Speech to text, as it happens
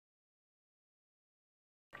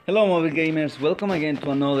Hello mobile gamers, welcome again to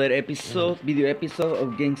another video episode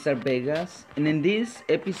of Gangstar Vegas. And in this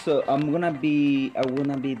episode I'm gonna be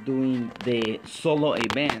doing the solo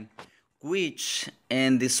event, which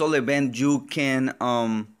in the solo event you can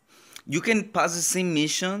pass the same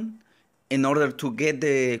mission in order to get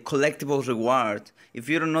the collectible reward. If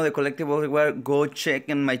you don't know the collectible reward, go check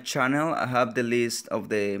in my channel. I have the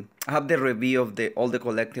review of all the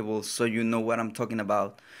collectibles, so you know what I'm talking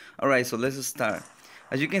about. Alright, so let's start.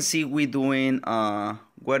 As you can see, we're doing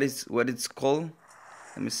what it's called.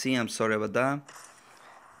 Let me see. I'm sorry about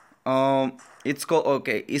that. It's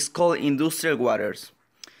called Industrial Waters.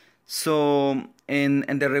 So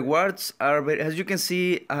and the rewards are as you can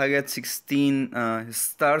see, I got 16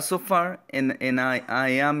 stars so far, and I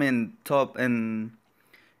am in top in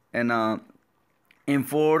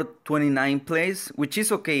 429 place, which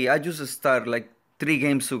is okay. I just started like 3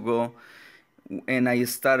 games ago, and I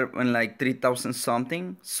started on like 3,000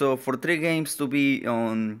 something. So for 3 games to be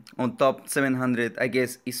on top 700, I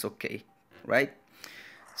guess is okay, right?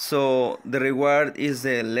 So the reward is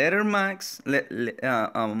the leather mask,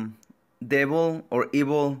 devil or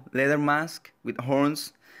evil leather mask with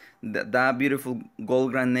horns, that beautiful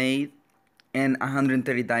gold grenade, and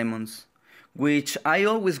 130 diamonds. Which I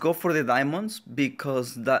always go for the diamonds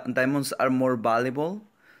because diamonds are more valuable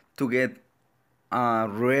to get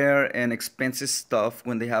rare and expensive stuff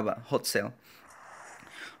when they have a hot sale.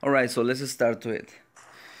 Alright, so let's start to it.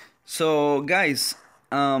 So guys,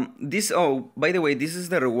 by the way, this is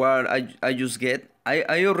the reward I just get.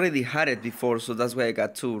 I already had it before, so that's why I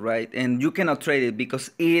got 2, right? And you cannot trade it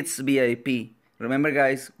because it's VIP. Remember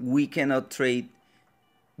guys, we cannot trade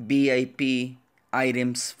VIP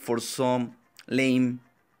items for some lame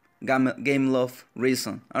game love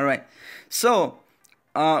reason. Alright, so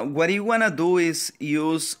what you wanna do is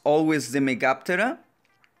use always the Megaptera.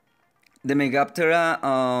 The Megaptera,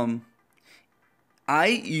 I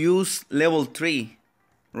use level 3,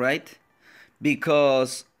 right?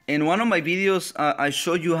 Because in one of my videos I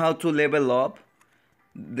showed you how to level up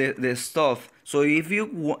the stuff. So if you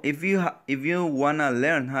wanna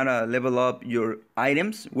learn how to level up your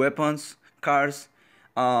items, weapons, cars,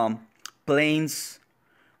 planes,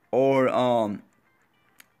 or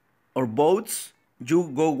boats,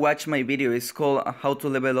 you go watch my video. It's called how to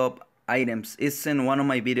level up items. It's in one of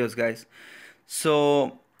my videos, guys.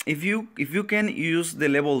 So if you can use the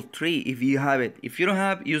level 3 if you have it. If you don't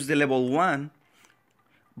have, use the level 1,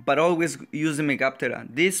 but always use the Megaptera.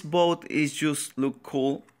 This boat is just look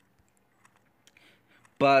cool,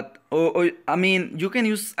 but I mean, you can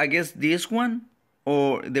use, I guess, this one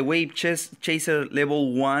or the Wave Chaser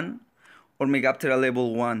level 1 or Megaptera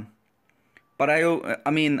level 1. But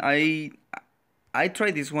I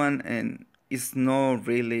tried this one and it's not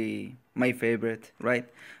really my favorite, right?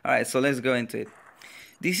 Alright, so let's go into it.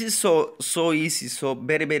 This is so easy, so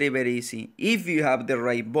very easy if you have the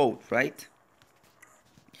right boat, right?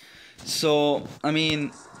 So I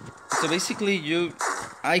mean, so basically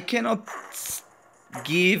I cannot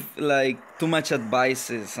give like too much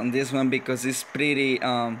advices on this one because it's pretty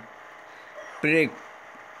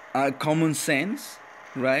common sense,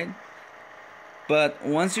 right? But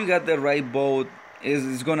once you got the right boat,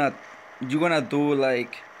 you're gonna do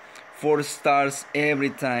like 4 stars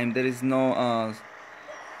every time. There is no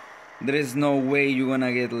way you're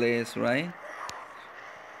gonna get less, right?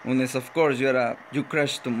 Unless of course you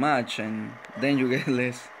crash too much and then you get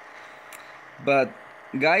less. But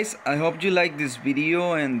guys, I hope you like this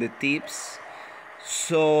video and the tips.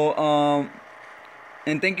 So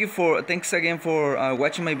and thanks again for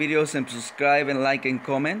watching my videos, and subscribe and like and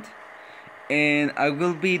comment. And I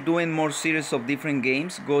will be doing more series of different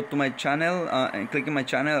games. Go to my channel and click on my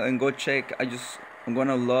channel and go check. I'm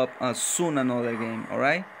gonna love soon another game.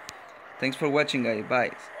 Alright, thanks for watching, guys.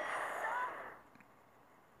 Bye.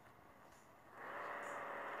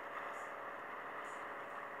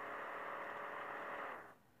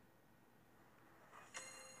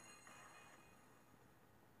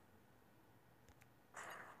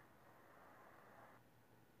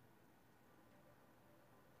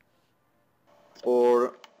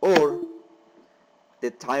 or the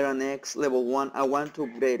Tyrant X level 1, I want to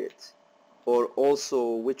upgrade it. Or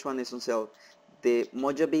also, which one is on sale? The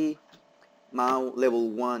Mojave Mao level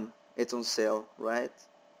 1, it's on sale, right?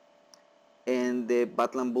 And the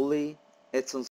Batlan Bully, it's on